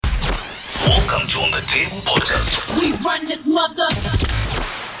Welcome to On the Table Podcast. We run this mother.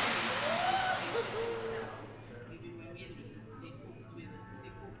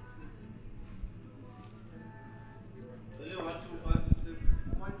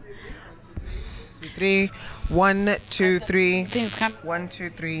 Three, 1, 2, 3. Things come. 1, 2,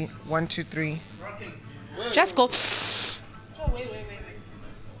 3. 1, 2, 3. Just go. Oh, wait.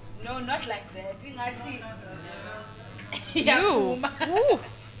 No, not like that. You.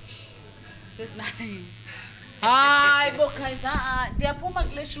 This is nice. Hi, Bokaisa. Diapoma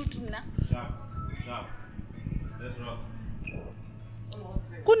kule shoot na. Sharp. Let's rock.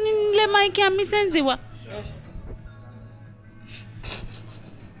 Kunile mic yami senziwa.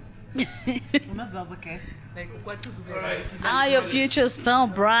 Your future's so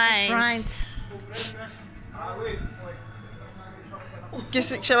bright.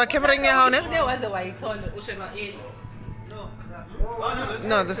 Shall I camera in your house? There was a white on Ushema in.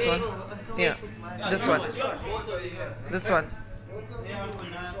 No, this one. Yeah. This one. This one.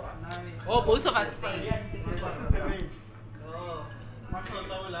 Oh, both of us.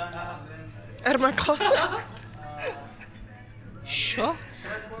 Sure.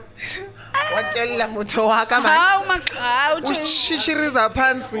 Watshela mutho waka man. Ushishiriza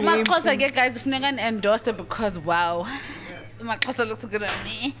phansi ngimi. Maxhosa ke guys funeka endorse because wow. Maxhosa looks good on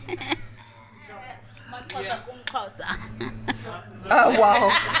me. Maxhosa kumxhosa. Oh wow.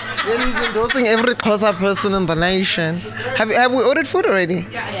 Then he's endorsing every Xhosa person in the nation. Have we ordered food already?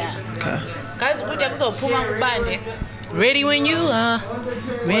 Yeah. Okay. Guys ukudya kuzophuma kubande. Ready when you are.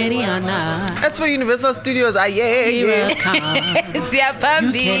 Ready or not. As for Universal Studios, yeah.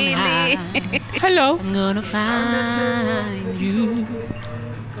 Siyapambili. Hello. I'm gonna find you.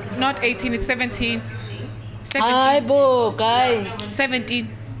 Not 18, it's 17. 17. Hi, Bo, guys. 17.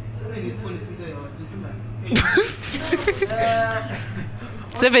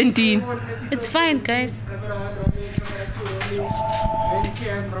 It's fine, guys.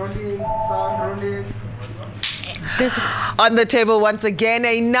 On the table once again,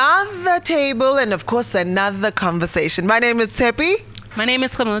 another table and of course another conversation. My name is Tepi. My name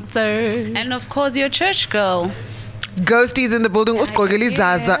is Khamutzer. And of course your church girl. Ghosties in the building. Usigqokele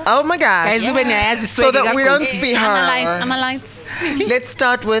izaza. Oh my gosh. So that we don't see her. I'm a lights. Let's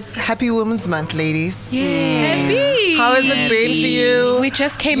start with Happy Women's Month, ladies. Happy. How has it been for you? We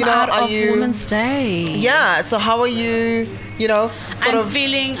just came out of Women's Day. Yeah, so how are you, I'm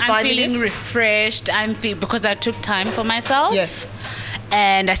feeling finding it? refreshed. Because I took time for myself. Yes.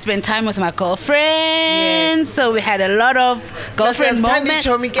 And I spent time with my girlfriend. So we had a lot of girlfriend moments.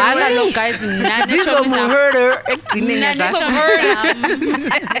 Look, guys,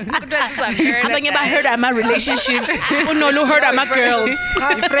 heard I'm my relationships. Unolu heard I'm my girls.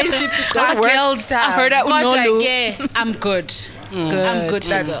 Friendships. Girls. I heard that Unolu. Yeah, I'm good. I'm good.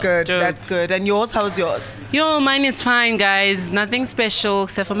 That's good. And yours? How's yours? Yo, mine is fine, guys. Nothing special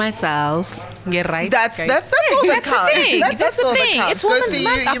except for myself. Get right. That's all that That's the counts. thing. That's the all that thing. counts. It's Women's Ghosty,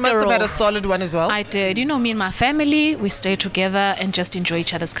 Month you must after have had a all. solid one as well. I did. Me and my family, we stay together and just enjoy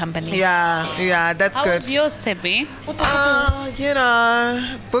each other's company. Yeah, that's How good. was yours, Sebi?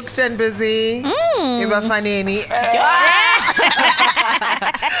 Booked and busy. Ibafaneni.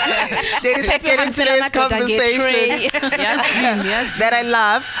 Ladies, let's get into today's conversation that I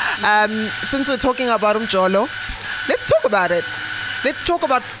love. Since we're talking about Umjolo, let's talk about it. Let's talk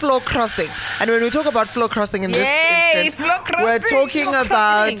about floor crossing. And when we talk about floor crossing in this instance, we're talking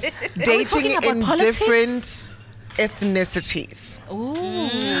about dating in different ethnicities.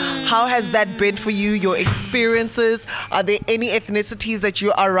 How has that been for you, your experiences? Are there any ethnicities that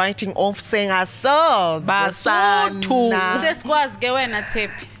you are writing off saying ourselves? And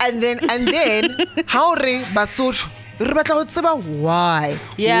then how re Basotho? Why?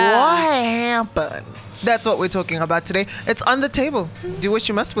 Yeah. What happened? That's what we're talking about today. It's on the table. Do what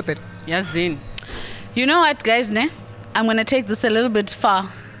you must with it. Yazin. You know what, guys? I'm going to take this a little bit far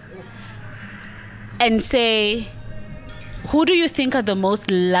and say, who do you think are the most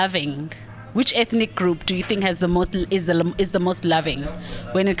loving? Which ethnic group do you think has the most is the most loving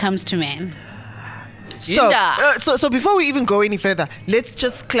when it comes to men? So before we even go any further, let's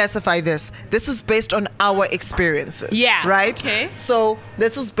just classify this. This is based on our experiences. Yeah. Right? Okay. So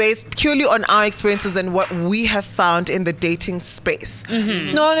this is based purely on our experiences and what we have found in the dating space.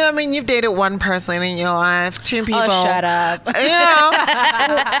 Mm-hmm. No, I mean, you've dated one person in your life, 2 people. Oh, shut up. But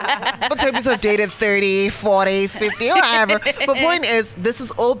types have dated 30, 40, 50, whatever. But point is, this is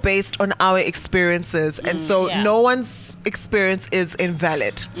all based on our experiences. And so no one's experience is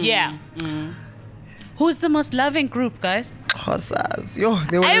invalid. Yeah. Who's the most loving group, guys? Xhosas. Yo,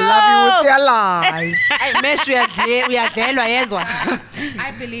 they will love you with their lies.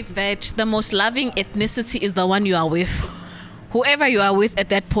 I believe that the most loving ethnicity is the one you are with. Whoever you are with at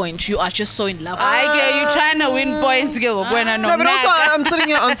that point, you are just so in love. I get you trying to win points. No, but also I'm sitting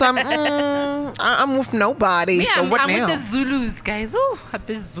here on some. I'm with nobody. Yeah, so what I'm now? with the Zulus, guys. Oh,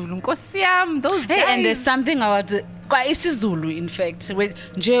 happy Zulu. Nkosi yam, those Hey, guys. and there's something about the Zulu, in fact. With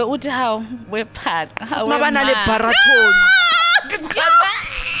nje uthi how we're packed. Mabana le baraton.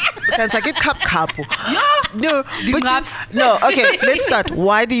 Sounds like a cup. No, okay, let's start.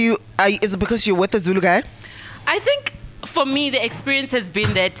 Why do you? Is it because you're with the Zulu guy? I think for me, the experience has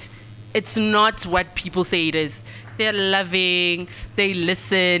been that it's not what people say it is. They're loving, they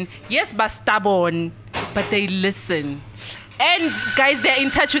listen. Yes, but stubborn, but they listen. And guys, they're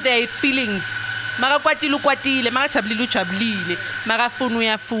in touch with their feelings. Mara kwatile ukwatile, mara chablile uchablile, mara funu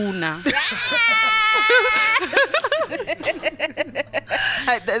uyafuna.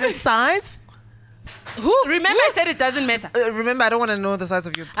 The size? Who? Remember I said it doesn't matter. Remember, I don't want to know the size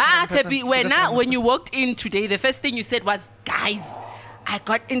of your Tepi, when you walked in today, the first thing you said was, guys, I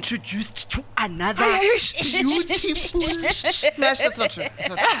got introduced to another beautiful. Mesh, that's not true. It's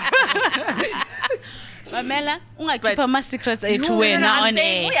not true. Mamela, ungakhipha ama secrets ethu wena on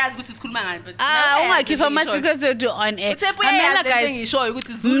air. Uyazi ukuthi sikhuluma ngani, but Ungakhipha ama secrets ethu on air. Mamela, guys, ngisho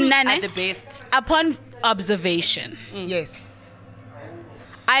ukuthi Zulu Mna ne? are the best. Upon observation, Yes.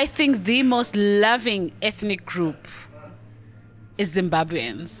 I think the most loving ethnic group is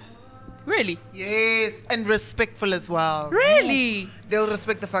Zimbabweans. Really? Yes, and respectful as well. Really? They'll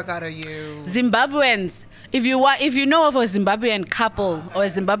respect the fuck out of you. Zimbabweans, if you know of a Zimbabwean couple or a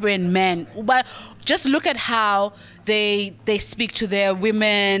Zimbabwean man, just look at how they speak to their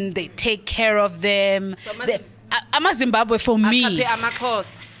women, they take care of them. I'm a Zimbabwe for me. You're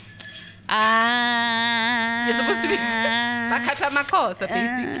supposed to be Bakaphe amakhosi,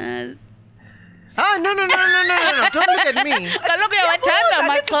 basic. Oh, no. Don't look at me.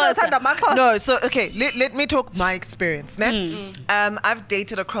 No, so, okay, let me talk my experience. I've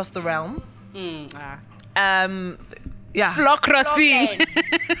dated across the realm. Yeah. Floor crossing.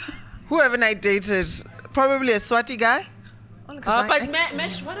 Who haven't I dated? Probably a Swati guy. But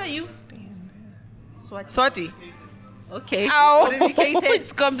Mesh, what are you? Swati. Okay. Complicated.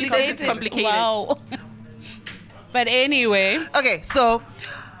 It's complicated. Wow. But anyway. Okay, so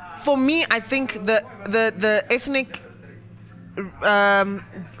for me, I think the ethnic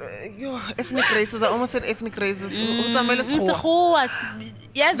ethnic races. I almost said ethnic races.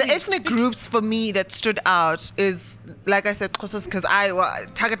 Yes, the ethnic groups for me that stood out is, like I said, because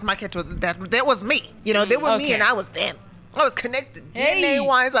target market was that was me. You know, they were me and I was them. I was connected DNA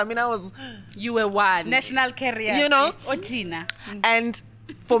wise. I mean, you were one national carrier. You know, Otina. And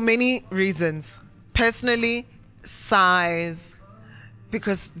for many reasons, personally, size,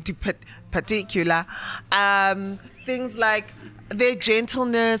 because particular, things like their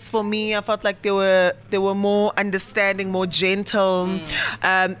gentleness. For me, I felt like they were more understanding, more gentle,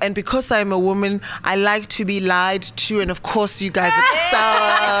 and because I'm a woman, I like to be lied to, and of course, you guys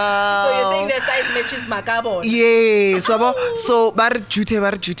excel. So you're saying their size matches Makabo? Yeah. So bar jute,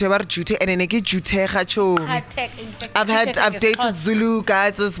 and then jute gacho. I've dated Zulu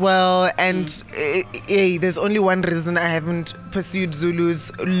guys as well, and there's only one reason I haven't pursued Zulus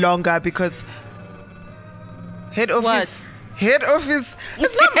longer, because head office,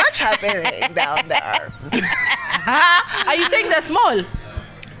 there's not much happening down there. Are you saying they're small?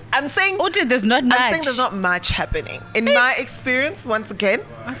 I'm saying there's not much. I'm saying there's not much happening. In my experience, once again,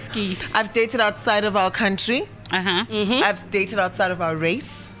 I've dated outside of our country. I've dated outside of our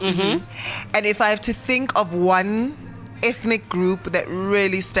race. And if I have to think of one ethnic group that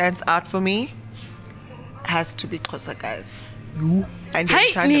really stands out for me, it has to be Xhosa guys. And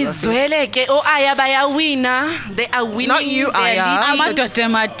Hey, nizweleke aya bayawina. They are winning. Not you, Aya.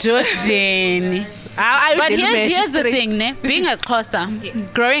 But here's the thing, ne? Being a Xhosa,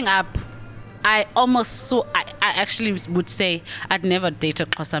 growing up, I actually would say I'd never date a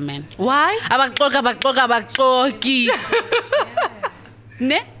Xhosa man. Why? Abaxoki.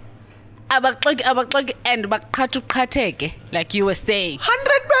 Ne? Abaxoki and baqhathuqhatheke, like you were saying. 100%.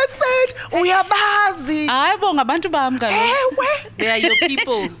 Uyabazi. Ayibonga abantu bami kaloku. They are your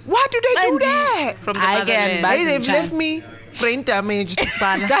people. Why do they do that? From the motherland. Hey, they've left me brain damaged.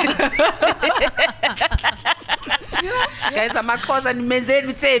 Guys,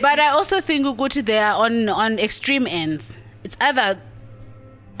 but I also think Uguti, they are on extreme ends. It's either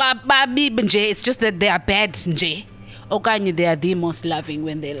babi nje, it's just that they are bad nje, okanye they are the most loving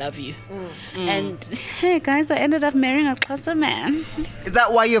when they love you. And hey guys, I ended up marrying a Xhosa man. Is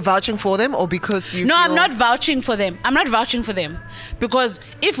that why you're vouching for them, or because you? No, feel... I'm not vouching for them. Because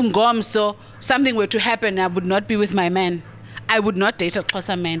if Ngomso something were to happen, I would not be with my man. I would not date a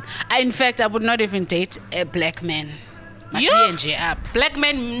Xhosa man. In fact, I would not even date a black man. Black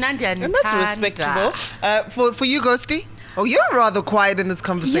men, And that's respectable. For you, Ghosty? Oh, you're rather quiet in this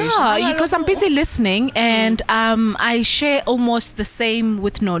conversation. Yeah, because I'm busy listening, and I share almost the same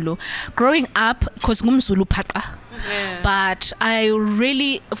with Nolu. Growing up, because ngumZulu phaqa. But I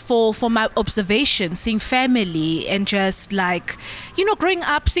really, for my observation, seeing family and just like, growing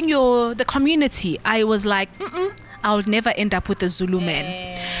up, seeing the community, I was like, I'll never end up with a Zulu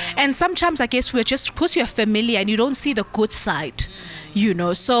man. And sometimes I guess we're just, because you're familiar and you don't see the good side,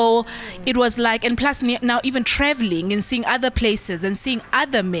 so it was like, and plus now even traveling and seeing other places and seeing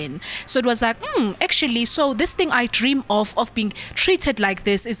other men, so it was like actually, so this thing I dream of being treated like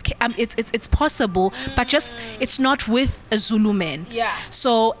this is it's possible, but just it's not with a Zulu man.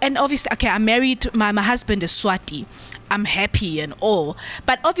 So, and obviously, okay, I'm married, my husband is Swati, I'm happy and all,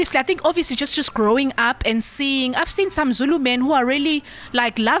 but obviously I think just growing up and I've seen some Zulu men who are really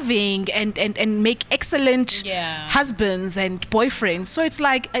like loving and make excellent husbands and boyfriends. So it's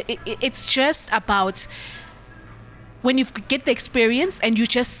like it's just about when you get the experience and you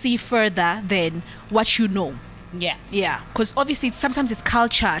just see further than what you know. Yeah, because obviously sometimes it's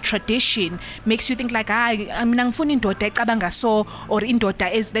culture, tradition makes you think like I'm ngifuna indoda ecabanga so, or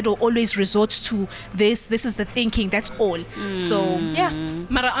indoda is that always resorts to this is the thinking, that's all. So yeah.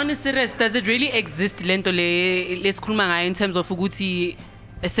 Mara honestly, does it really exist lento lesikhuluma ngayo in terms of ukuthi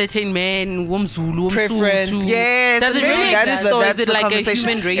a certain man womZulu preference? Yes. Does it really exist, or is it like a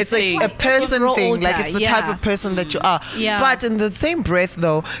human race thing? It's a person thing, older, like it's the type of person that you are. But in the same breath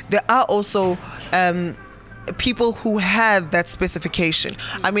though, there are also people who have that specification.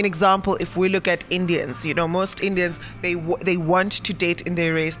 I mean, example, if we look at Indians, most Indians, they want to date in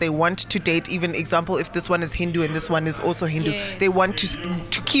their race. They want to date, even example, if this one is Hindu and this one is also Hindu, they want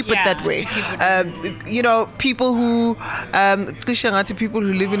to keep it that way. People who people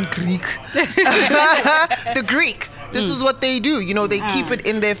who live in Greek, the Greek. This is what they do. They keep it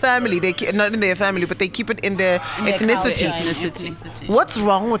in their family. Not in their family, but they keep it in their ethnicity. What's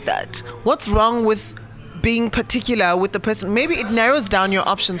wrong with that? What's wrong with being particular with the person? Maybe it narrows down your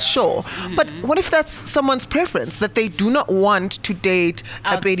options, sure. But what if that's someone's preference, that they do not want to date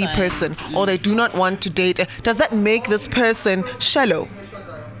a Bedi person, or they do not want to date? Does that make this person shallow?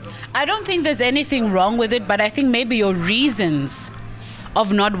 I don't think there's anything wrong with it, but I think maybe your reasons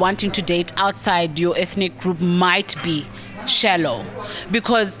of not wanting to date outside your ethnic group might be shallow,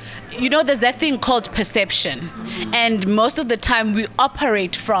 because there's that thing called perception, and most of the time we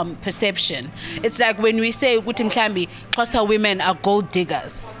operate from perception. It's like when we say ukuthi mhlambi Xhosa women are gold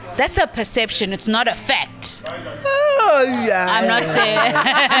diggers, that's a perception, it's not a fact. Oh yeah, I'm not saying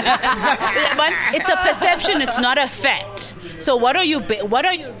but it's a perception, it's not a fact. So what are your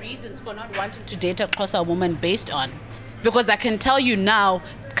reasons for not wanting to date a Xhosa woman based on? Because I can tell you now,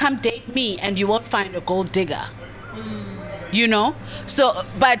 come date me and you won't find a gold digger. So,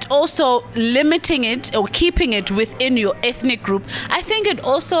 but also limiting it or keeping it within your ethnic group, I think it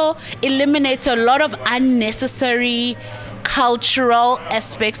also eliminates a lot of unnecessary cultural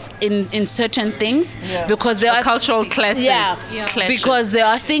aspects in certain things, because there are cultural classes. Because there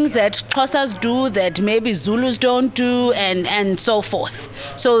are things that Xhosas do that maybe Zulus don't do, and so forth.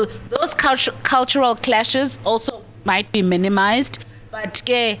 So those cultural clashes also might be minimized. But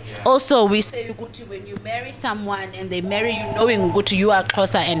also we say when you marry someone and they marry you knowing you are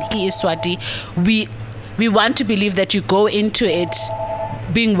Xhosa and he is Swati, we want to believe that you go into it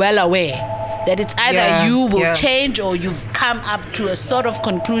being well aware that it's either you will change or you've come up to a sort of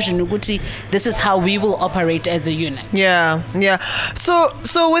conclusion, this is how we will operate as a unit. So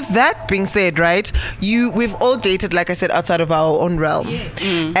with that being said, right, we've all dated, like I said, outside of our own realm.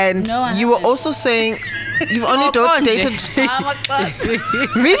 And you were also saying you've only dated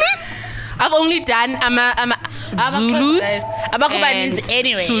really? I've only done Zulus and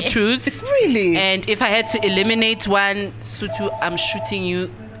anyway. Sutus. Really? And if I had to eliminate one Sutu, I'm shooting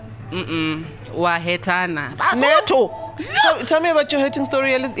you. Wahetana. Tell me about your hating story,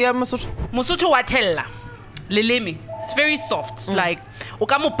 Masutu. Musutu watella. Lelemi. It's very soft. Like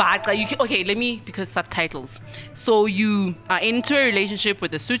okay, let me, because subtitles. So you are into a relationship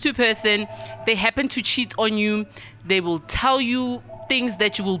with a Sutu person, they happen to cheat on you, they will tell you things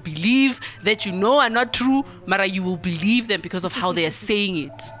that you will believe that are not true, mara you will believe them because of how they are saying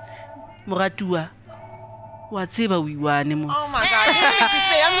it. Moratua. Oh my God! You need to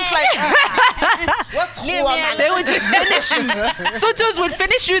say. I'm just like. They would just finish you. Sotos would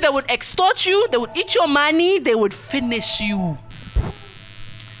finish you. They would extort you. They would eat your money. They would finish you.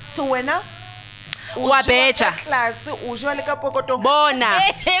 So when Wabecha. class, Bona.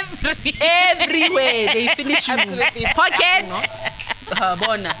 Everywhere they finish you. Absolutely. Pockets.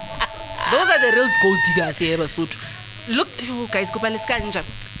 Bona. Those are the real gold diggers here, Basotho. Look, guys, look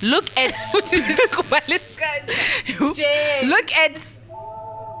at. Look at.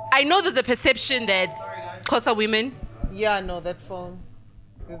 I know there's a perception that Xhosa women. Yeah, no, that phone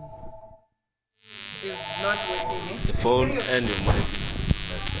is not working. The phone and your mic.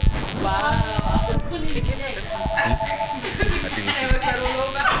 Wow.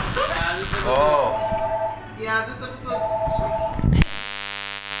 Oh. Yeah, this episode.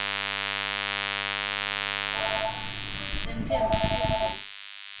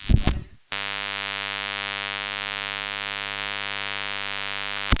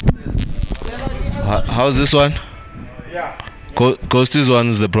 How's this one? Yeah. Ghosty's one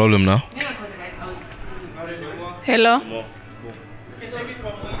is the problem now. Hello.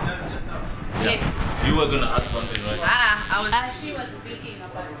 Yes. You were gonna ask something, right? She was speaking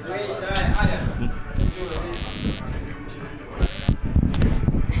about.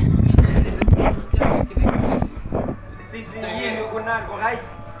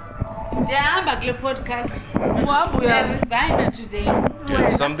 podcast. We are resigned today. Yeah,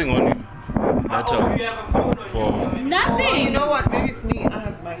 something on you. Matter for Nothing. You know what? Maybe it's me. I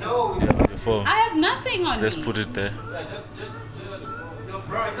have my phone. before. I have nothing on Let's me. put it there.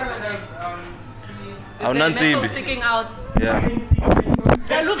 The metal sticking out. Yeah.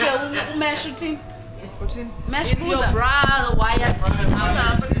 Shooting. Is your bra the wire sticking out?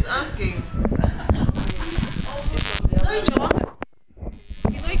 Yeah, but he's asking.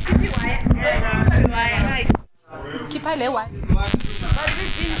 Keep a lewa.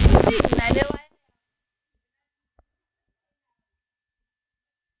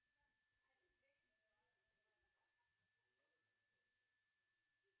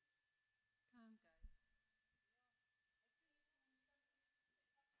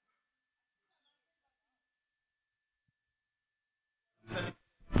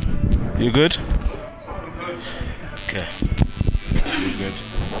 You good? Okay. You good?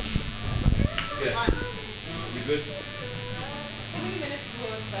 You good?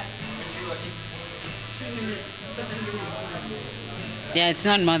 Yeah, it's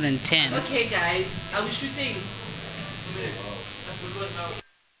not more than 10. Okay, guys, are we shooting?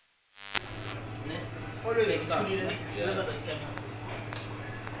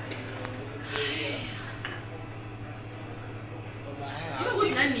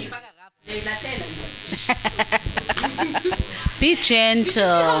 Be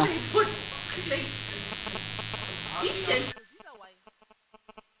gentle.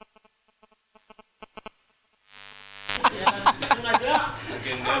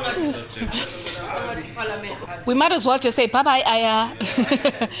 We might as well just say bye-bye,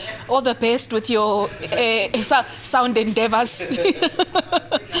 Aya. All the best with your sound endeavors.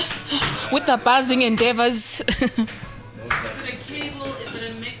 With the buzzing endeavors. Is it a cable? Is it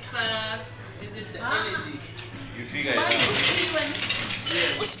a mixer? Is it You figure it out.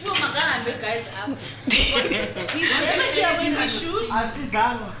 He's never here when we shoot.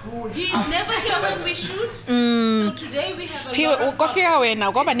 He's never here when we shoot. So today we have a lot of Kofika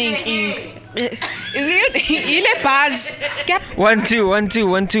wena kwaba nenkinga. Ile buzz. 1 2 1 2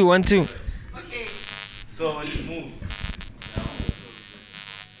 1 2 1 2. Okay. So when it moves,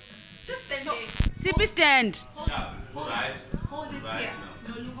 Just stand there. Simply stand. right? Hold it here.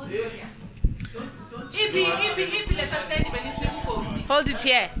 No, you hold it here. Ibi, let's stand when it's moving. Hold it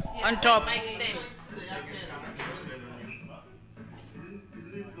here on top. Mic stand.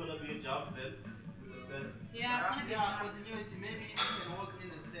 Isn't it gonna be a job then? Understand? Yeah, it's gonna be a job. Continuity, maybe you can walk in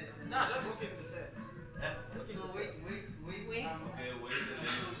the set. Nah, let's walk in the set. So wait. Wait. Okay, wait, and then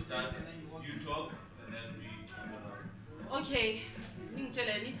we start. You talk, and then we. Okay.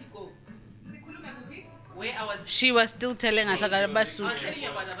 Ningitshela nithi go. Sikhulume kuphi? Where I was She was still telling us about I was Basotho. telling you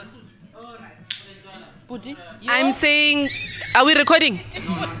about Abasotho. All right. Puti, I'm saying, are we recording?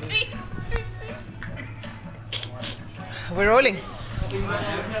 We're rolling. Say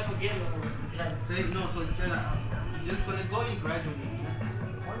no, so tell her, you're just gonna go in gradually.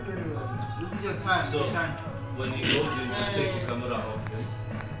 This is your time. So- your time. When he goes, you just take the camera off. Okay?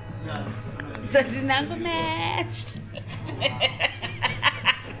 Yeah. matched.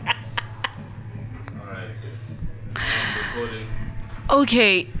 Alright. Recording.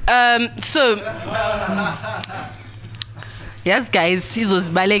 Okay, so yes guys,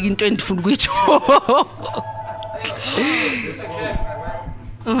 sizozibaleka into endifuna ukuyitsho.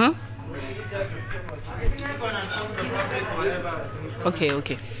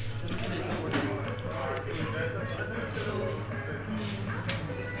 Okay.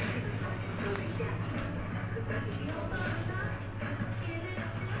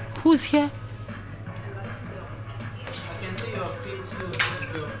 Who's here? I can see your pink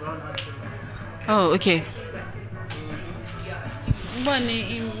too, your brown outfit. Oh, okay.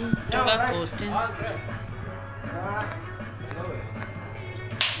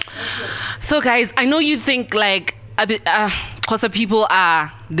 So, guys, I know you think like Xhosa people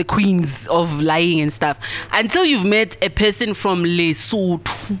are the queens of lying and stuff until you've met a person from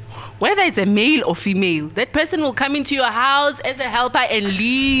Lesotho, whether it's a male or female. That person will come into your house as a helper and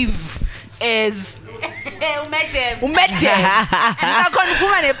leave as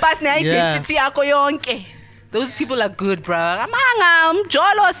those people are good, bro.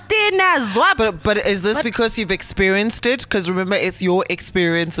 But is this because you've experienced it? Because remember, it's your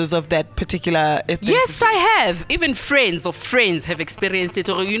experiences of that particular ethnicity. Yes, I have. Even friends of friends have experienced it.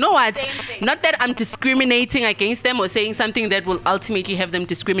 Or you know what? Not that I'm discriminating against them or saying something that will ultimately have them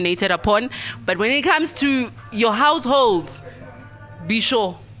discriminated upon. But when it comes to your households, be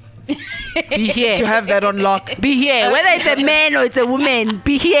sure. Be here. To have that on lock. Be here. Whether it's a man or it's a woman,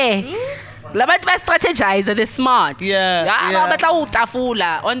 be here. Labantu strategize, they're smart. Yeah.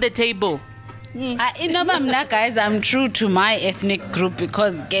 On the table. Guys, I'm true to my ethnic group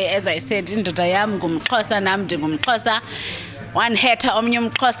because, as I said, indoda yam ngumXhosa nam ndingumXhosa. One hater omnye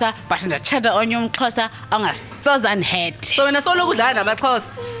umXhosa, but ndachata onye umXhosa angasoze andihethe. So wena solo kudlala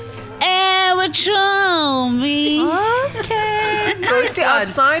namaXhosa. Chomi. Okay. So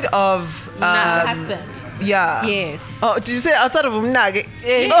outside of husband. Yeah. Yes. Oh, did you say outside of umnage?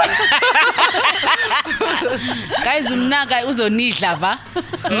 Guys, umnage uzonidla va.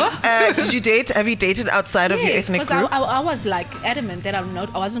 Did you date? Have you dated outside of your ethnic group? I was like adamant that I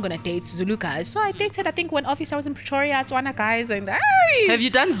wasn't gonna date Zulu guys. So I dated. I think when obviously I was in Pretoria, Tswana guys, and have you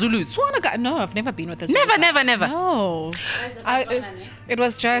done Zulu? Tswana guy? No, I've never been with a Zulu Never. No. It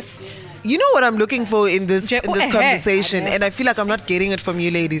was just. You know what I'm looking for in this conversation, and I feel like I'm not getting it from you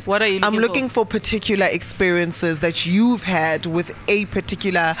ladies. What are you looking I'm looking for particular experiences that you've had with a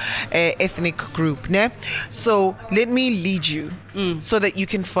particular ethnic group. Ne? So let me lead you so that you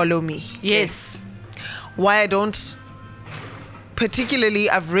can follow me. Yes. Why I don't, particularly,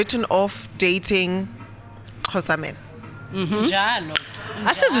 I've written off dating Xhosa men. Njalo.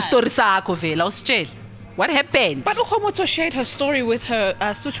 Asize story sakho vela usitshele. What happened? But Ukhomotso shared her story with her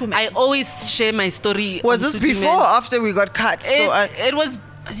Sotho man. I always share my story. Was this before or after we got cut? It was.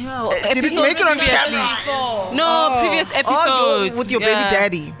 Did it make it on camera? No, previous episodes. With your baby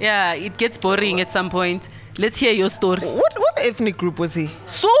daddy. Yeah, it gets boring at some point. Let's hear your story. What ethnic group was he?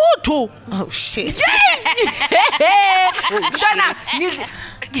 Sotho. Oh shit.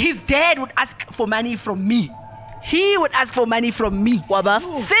 His dad would ask for money from me. He would ask for money from me. Wabaf?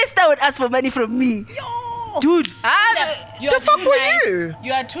 Sister would ask for money from me. Dude, the fuck were you?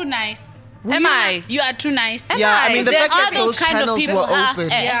 You are too nice. Am I? You are too nice. Yeah, I mean the there fact that those kind of channels people. were open.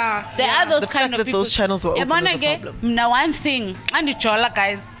 There are those kind of that people. those channels were open was a problem. Now one thing, and the chola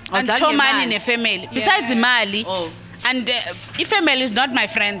guys, and Daniel man in man. a family. Besides the Mali, and family is not my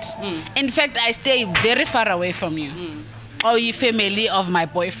friend. In fact, I stay very far away from you. Or your family of my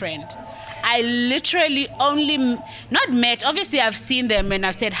boyfriend. I literally only not met. Obviously, I've seen them and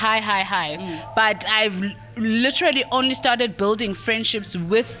I've said hi. But I've literally only started building friendships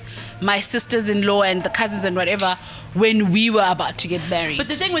with my sisters-in-law and the cousins and whatever when we were about to get married. But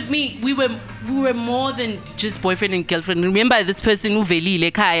the thing with me, we were more than just boyfriend and girlfriend. Remember this person who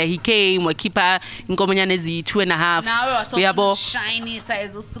velile kaya, he came, wakipa inkomanyane zi 2.5. Now we are so shiny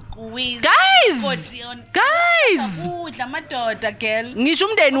size squeeze. Guys! Amadoda girl. Ngisho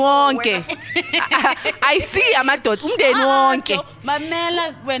umndeni wonke. I see amadoda umndeni wonke.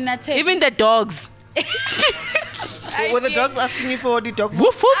 Mamela when I tell Even the dogs. Were the dogs asking you for the dog?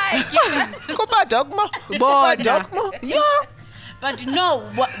 Woof Kuba dogma. Bona. Yeah. But no,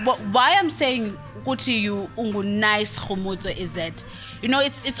 why I'm saying Kuti you ungu nice Khomotso is that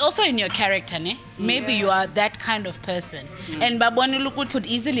it's also in your character, ne? Maybe you are that kind of person. And Baboni Lukuti would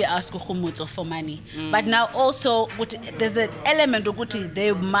easily ask Khomotso for money. But now also there's an element of Kuti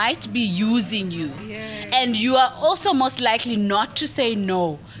they might be using you. And you are also most likely not to say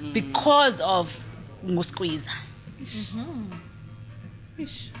no because of Musquiza.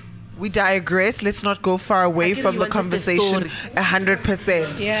 We digress. Let's not go far away from the conversation.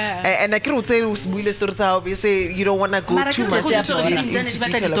 100%. Yeah. And I can say you say you don't want to go too much into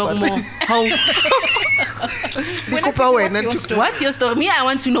detail about it. What's your story? Me, I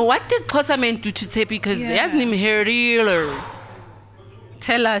want to know what did Xhosa men do to Tepi because he has name hair.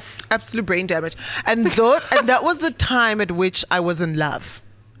 Tell us. Absolute brain damage. And that was the time at which I was in love.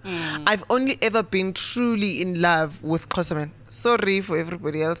 I've only ever been truly in love with Xhosa men. Sorry for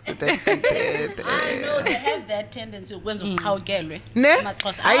everybody else that they did. I know they have that tendency ukwenza uqhawukelwe. Ne?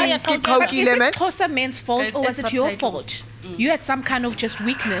 Amaxhosa. I keep Is man. it Xhosa men's fault or was It's it your subtitles. fault? You had some kind of just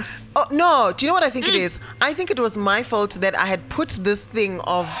weakness. Oh no! Do you know what I think it is? I think it was my fault that I had put this thing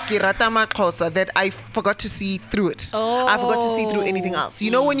of Kirata Xhosa that I forgot to see through it. I forgot to see through anything else.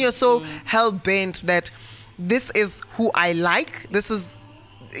 You know when you're so hell bent that this is who I like. This is,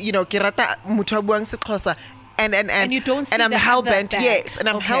 Kirata Mutabuang Xhosa. And you don't see and I'm the hell other bent. bad. Yes, and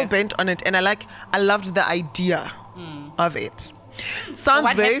I'm Okay. hell bent on it, and I loved the idea of it. Sounds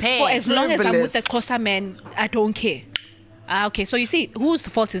What very happened? For as long as I'm with the frivolous. Xhosa man, I don't care. Okay, so you see, whose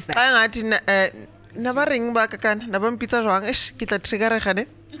fault is that? Ngathi naba ring ba kakana naba mpitsa jwang ish ke tla trigger ne.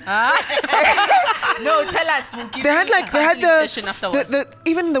 No, tell us. We'll give They had you like a they had counseling session afterwards. the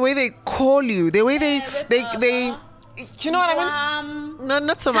even the way they call you, the way they you know what I mean? No,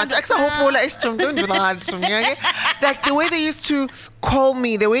 not so much. Don't do that. Like the way they used to call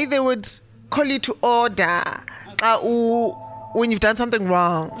me, the way they would call you to order when you've done something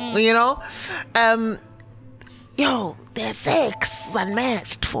wrong, Yo, they're sex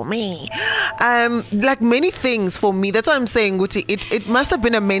unmatched for me. Like many things for me. That's why I'm saying, Guti, it must have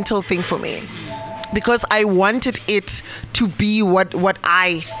been a mental thing for me. Because I wanted it to be what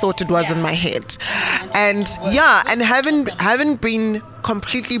I thought it was in my head. And haven't been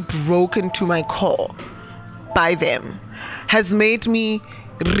completely broken to my core by them has made me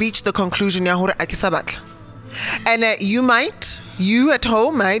reach the conclusion ya hore a ke sa batla. And you at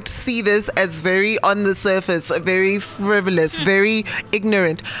home might see this as very on the surface, very frivolous, very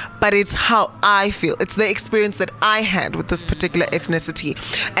ignorant, but it's how I feel. It's the experience that I had with this particular ethnicity,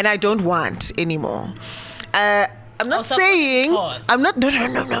 and I don't want anymore. I'm not saying, I'm not,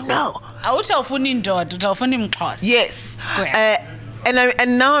 no. Awuthawufuna indoda, uthawufuna imXhosa. Yes.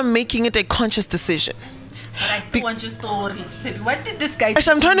 And now I'm making it a conscious decision. But I still want your story. What did this guy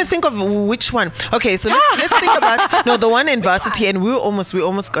Actually, I'm trying to think of which one. Okay, so let's think about the one in varsity, and we almost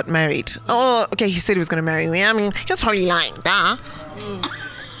got married. Oh, okay, he said he was going to marry me. I mean, he was probably lying, because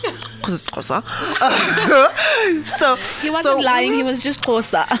it's Xhosa. So He wasn't lying, he was just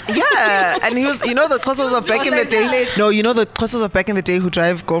Xhosa. yeah, and he was, the Xhosas of back in the day. No, the Xhosas of back in the day who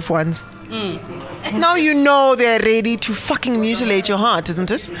drive Golf ones. Now they're ready to fucking mutilate your heart,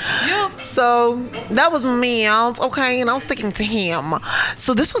 isn't it? Yeah. So that was me. I was sticking to him.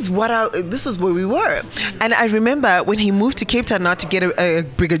 So this is where we were. And I remember when he moved to Cape Town now to get a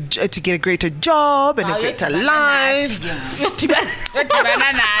greater job and a greater life. Yeah, he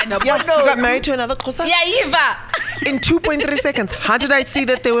got married to another Xhosa. Yeah, Eva. In 2.3 seconds. How did I see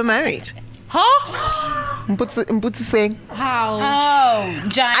that they were married? Huh? Mbutsi saying, How? Oh, I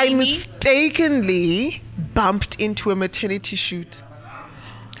Johnny. mistakenly bumped into a maternity shoot.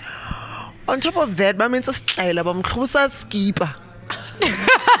 On top of that, bamenza style bamxhosa skipa.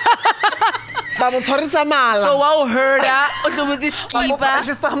 Bamtshwarisa mala. So wow, heard that.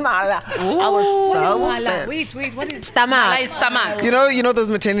 Bamtshwarisa mala. I was so upset. Wait, what is Stomach. You know those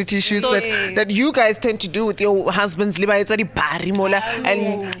maternity shoots that you guys tend to do with your husbands, liba it's a bari mola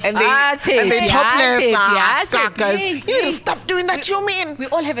and they topless guys. You need to stop doing that to your men. We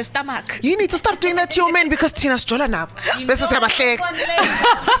all have a stomach. You need to stop doing that to your men because Tina's jola nap.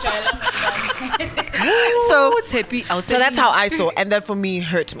 So that's how I saw, and that for me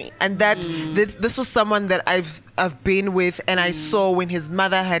hurt me, and that this was someone that I've been with, and I saw when his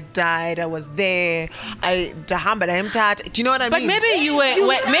mother had died. I was there. Do you know what I mean? But maybe you were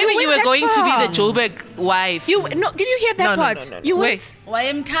going to be the Joburg wife. Did you hear that part? No. You Wait.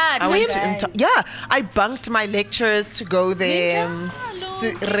 went. I went to I bunked my lectures to go there.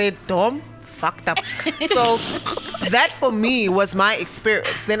 Red Dome. Fucked up. So that for me was my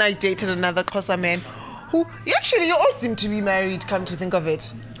experience. Then I dated another Xhosa man who you all seem to be married, come to think of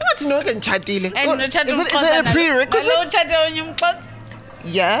it. Is it a prerequisite?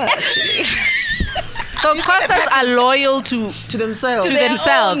 Yeah, actually. So Xhosas are loyal to themselves.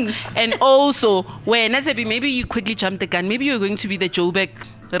 And also, maybe you quickly jumped the gun. Maybe you're going to be the Joburg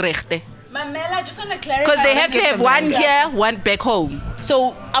rechte. Mamela, I just want to clarify. Because they have to have one here, one back home.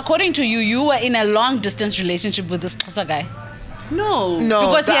 So, according to you, you were in a long distance relationship with this Xhosa guy. No.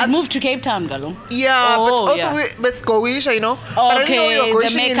 Because he had moved to Cape Town, Galo. Yeah, but also yeah. But I didn't know you were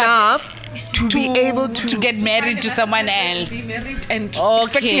going enough to be able to get married to someone else. Be married and Okay.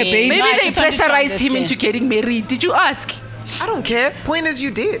 expecting a baby. Maybe No, I they just wanted to pressurized him understand. into getting married. Did you ask? I don't care. Point is,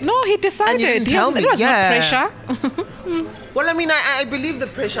 you did. No, he decided. And you didn't tell me. There was Yeah. no pressure. Well, I mean, I believe the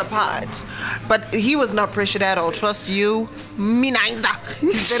pressure part, but he was not pressured at all. Trust you, me neither.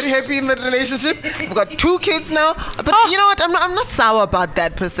 He's very happy in the relationship. We've got 2 kids now. But you know what? I'm not sour about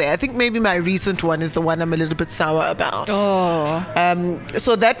that per se. I think maybe my recent one is the one I'm a little bit sour about.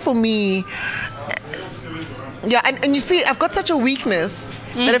 So that for me, yeah. And you see, I've got such a weakness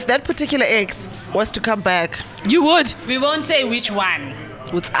that if that particular ex was to come back, You would. We won't say which one.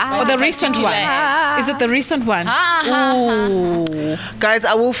 Or the recent one. Is it the recent one? guys,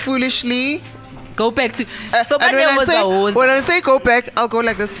 I will foolishly. Go back to. So, And when I say go back, I'll go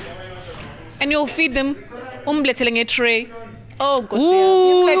like this. And you'll feed them. Telling a tray. Oh, go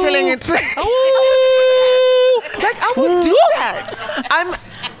Ooh. Like telling it. Like I would do that. I'm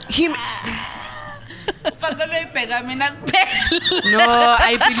him. No,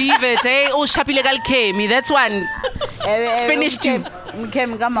 I believe it. Hey, oh, Shapi Legal Kemi. That's one. Finished you. Pray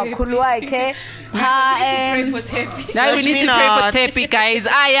for Tepi. Now we Judge need me to pray not. for Tepi, guys.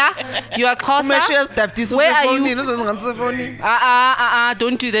 Aya, you are Xhosa. Where are you?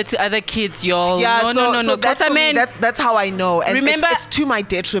 Don't do that to other kids, y'all. Yeah, no. So that's, Xhosa for me, men, that's how I know. And Remember- it's to my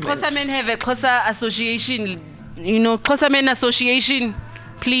detriment. Xhosa men have a Xhosa association. You know, Xhosa men association.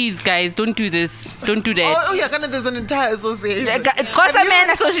 Please, guys, don't do this. Don't do that. Oh yeah, there's an entire association. Xhosa Have you- men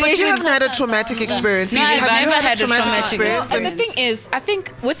But you association. haven't had a traumatic experience. No, Have I've you never had a traumatic experience? And the thing is, I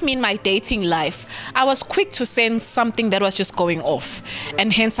think with me in my dating life, I was quick to sense something that was just going off.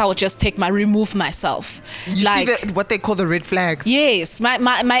 And hence I would just remove myself. You see what they call the red flags. Yes, my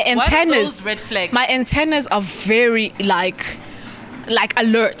What are antennas. those red flags? My antennas are very like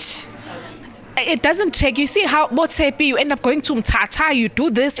alert. It doesn't take. You see how what's happy? You end up going to Mtata. You do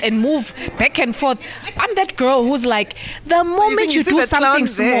this and move back and forth. I'm that girl who's like, the moment you you see do the something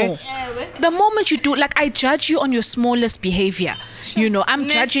clown there? small, the moment you do, like I judge you on your smallest behavior. You know, I'm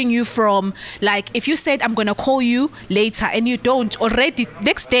judging you from like if you said I'm gonna call you later and you don't already.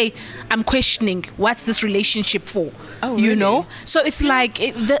 Next day, I'm questioning what's this relationship for. Oh, You really? know, so it's like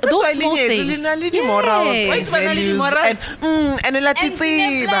those why small things. morals Yeah. and Why values morals? and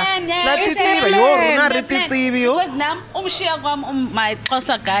latitsiba Because now, my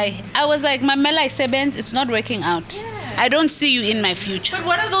Xhosa guy, I was like, Mamela Sebens, it's not working out. I don't see you in my future. But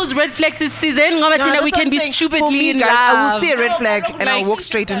what are those red flags? Season we can be stupidly for me, in guys, love. I will see a red flag and I'll walk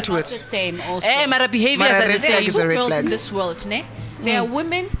straight into The it. same also. Mara behaviors Mara are the red flag same. is a red girls flag. in this world, ne? There are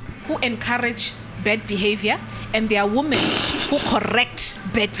women who encourage bad behavior, and there are women who correct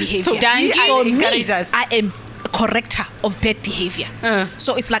bad behavior. So Danny, I So encourage me, us. I am a corrector of bad behavior.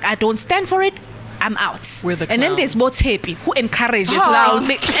 So it's like I don't stand for it. I'm out. We're the and then there's clowns. both happy who encourage it. Clowns.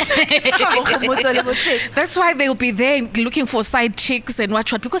 That's why they'll be there looking for side chicks and what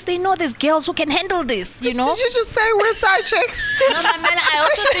because they know there's girls who can handle this. You know. Did you just say we're side chicks? No, Mamela, I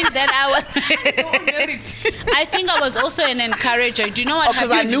also think that I think I was also an encourager. Do you know what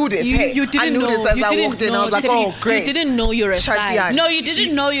Because I happened? knew this. Hey, You didn't I knew know. this as You I didn't walked in. I know, was like, Tepi. oh, great. You didn't know you're a Shut the side. eyes. No, you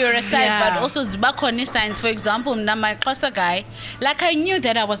didn't know you're a side, Yeah. but also Zibakoni signs. For example, my Xhosa guy, like I knew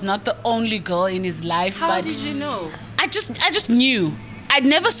that I was not the only girl in his life, How but did you know? I just knew. I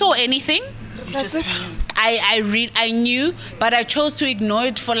never saw anything. I knew, but I chose to ignore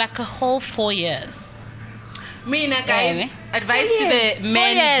it for like a whole 4 years. Mina guys, Yeah, advice 4 to years. the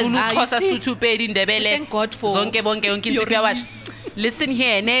men Zulu, You Xhosa, see? Sotho, Pedi, Ndebele. Thank God for Zonke bonke yonke your insipho yawash. release. Listen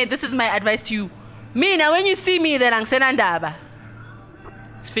here, ne, this is my advice to you. Mina, when you see me then angisena ndaba.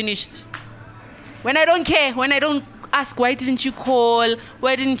 It's finished. When I don't care, when I don't ask why didn't you call,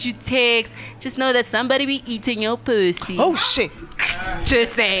 why didn't you text, just know that somebody be eating your pussy. Oh shit.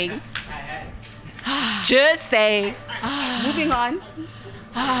 Just saying. Just saying. Moving on.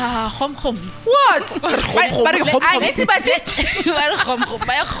 Khom khom. What? Angithi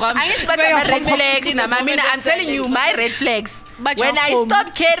my red flags nama. Mina, I'm telling you my red flags. When I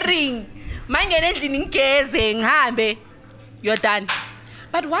stop caring, mangene endlini ngigeze ngihambe, you're done.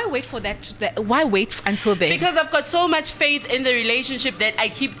 But why wait for that? Why wait until then? Because I've got so much faith in the relationship that I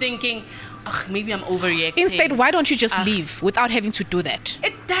keep thinking, maybe I'm overreacting. Instead, why don't you just leave without having to do that?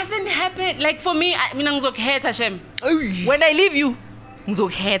 It doesn't happen. Like for me, mina ngizokhetha shem. Oy. When I leave you,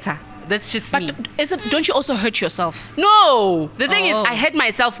 ngizokhetha. That's just me. But don't you also hurt yourself? No. The thing is, Oh. I hurt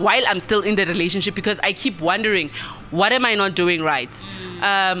myself while I'm still in the relationship because I keep wondering, what am I not doing right?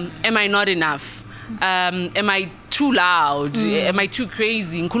 Am I not enough? Am I too loud? Am I too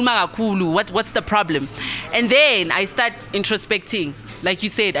crazy? Ngikhuluma kakhulu. What's the problem? And then I start introspecting. Like you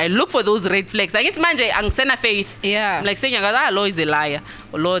said, I look for those red flags. Like it's manje, angisena faith. Yeah. I'm like saying, law is a liar.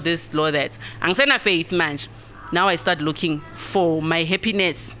 Or law this, law that. Angisena faith, manje. Now I start looking for my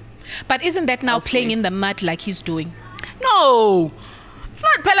happiness. But isn't that now Elsewhere. playing in the mud like he's doing? No. It's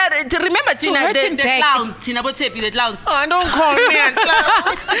not Pella. Remember, Tina, hurt him the back, clowns. Tina Botepi, the clowns. Oh, don't call me a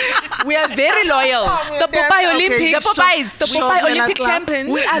clown. We are very loyal. The Popeye Olympics. The Popeyes. The Popeye Olympic champions.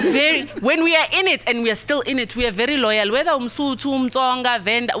 We are very, when we are in it, and we are still in it, we are very loyal. Whether Umsutu, Mtonga,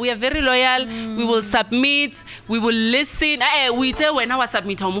 Venda, we are very loyal. We will submit. We will listen. We tell when I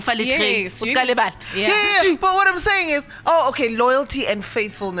submit, Yes, Yeah. But what I'm saying is, okay, loyalty and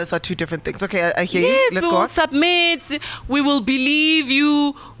faithfulness are two different things. Okay, I hear you. Yes, Let's we go will on. submit. We will believe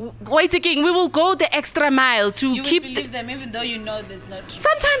you. Wait again. We will go the extra mile to You keep. will believe them even though you know that's not true.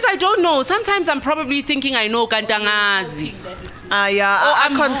 Sometimes I don't know. Sometimes I'm probably thinking I know Kantangazi. That it's not. Yeah, I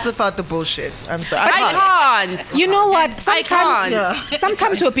can't sniff out the bullshit. I'm sorry. I can't. You know what? Sometimes, can't.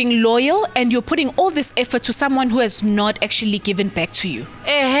 sometimes you're being loyal and you're putting all this effort to someone who has not actually given back to you.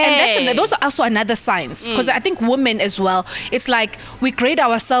 And those are also another signs. Because I think women as well, it's like we grade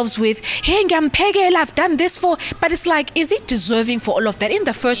ourselves with, hey, I've done this for, but it's like, is it deserving for all of that in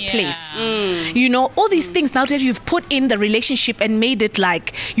the first place? You know, all these things now that you've put in the relationship and made it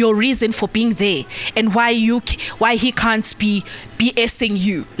like your reason for being there and why he can't be BSing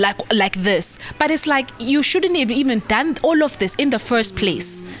you like this. But it's like you shouldn't have even done all of this in the first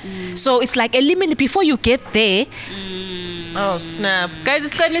place. So it's like eliminate before you get there. Oh, snap. Guys,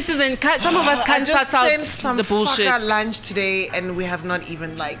 it's cleanliness and some of us can't I just cut sent out some the bullshit. fucker lunch today and we have not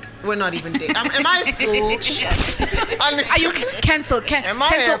even we're not even there. Am I full? Honestly. Are you cancel Am I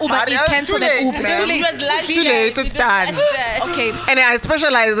cancel a Uber party? Eats, cancel Too an late, Uber? man. Too late. It was lunch. Too late, it's done. Okay. And I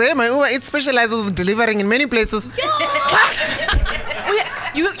specialize, my Uber Eats specializes in delivering in many places.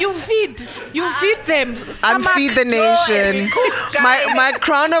 You feed them. Unfeed the nation. My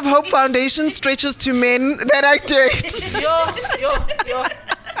Crown of Hope Foundation stretches to men that I date.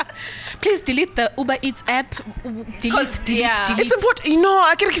 Please delete the Uber Eats app. Delete. It's important.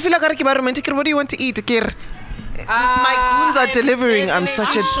 I can't feel like I'm romantic. What do you want to eat? My goons are delivering. I'm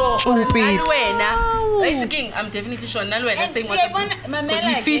such a stupid. I'm definitely sure. Because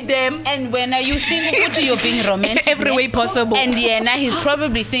we feed them. And when you think you're being romantic Every way possible. and now he's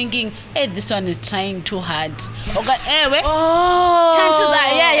probably thinking, hey, this one is trying too hard. Chances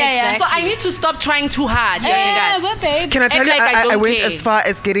are, exactly. So I need to stop trying too hard. Can I tell you, Act like I I don't went care. as far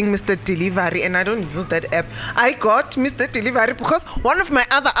as getting Mr. Delivery, and I don't use that app. I got Mr. Delivery because one of my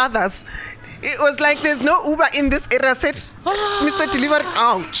others, it was like there's no Uber in this area. Said Mr. Delivery.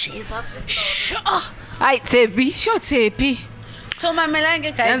 Oh Jesus! Hi, Tebi. Sure, Tepi.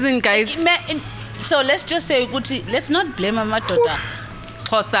 So, Guys. So let's just say, let's not blame Amadoda.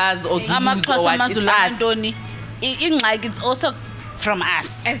 Xhosas or Zulus or what, it's us. It's also from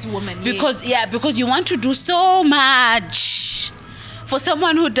us As women. because because you want to do so much for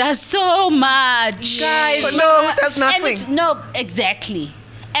someone who does so much, Guys, but no, that's And nothing. no, exactly.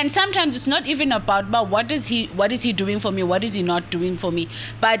 And sometimes it's not even about what is he doing for me, what is he not doing for me.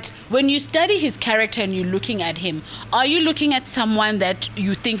 But when you study his character and you're looking at him, are you looking at someone that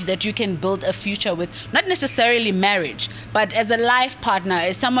you think that you can build a future with? Not necessarily marriage, but as a life partner,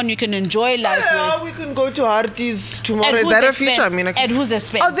 as someone you can enjoy life with. We can go to Hardy's tomorrow. At Is whose that a expense? future? I mean, At whose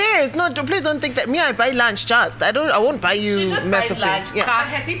expense? Oh, there is no. Please don't think that me. I buy lunch just. I won't buy you massive things. Yeah.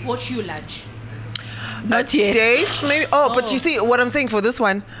 Has he bought you lunch? Not yet. Dates maybe. But you see what I'm saying for this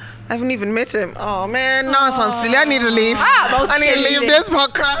one. I haven't even met him. Oh man, now it sounds silly. I need to leave. I need to leave this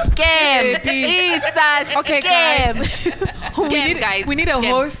podcast. Scam. It's a Okay, scam. guys. We need a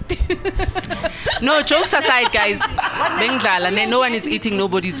host. No, jokes aside, guys. Bengdala. No one is eating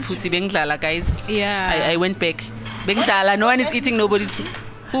nobody's pussy. Bengdala, guys. Yeah. I went back. Bengdala. No one is eating nobody's.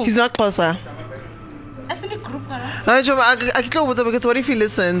 He's not closer. I because what if he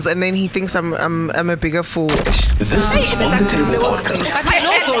listens and then he thinks I'm a bigger fool? This is On the Table podcast. He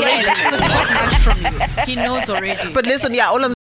knows already. He knows already. But listen, all I'm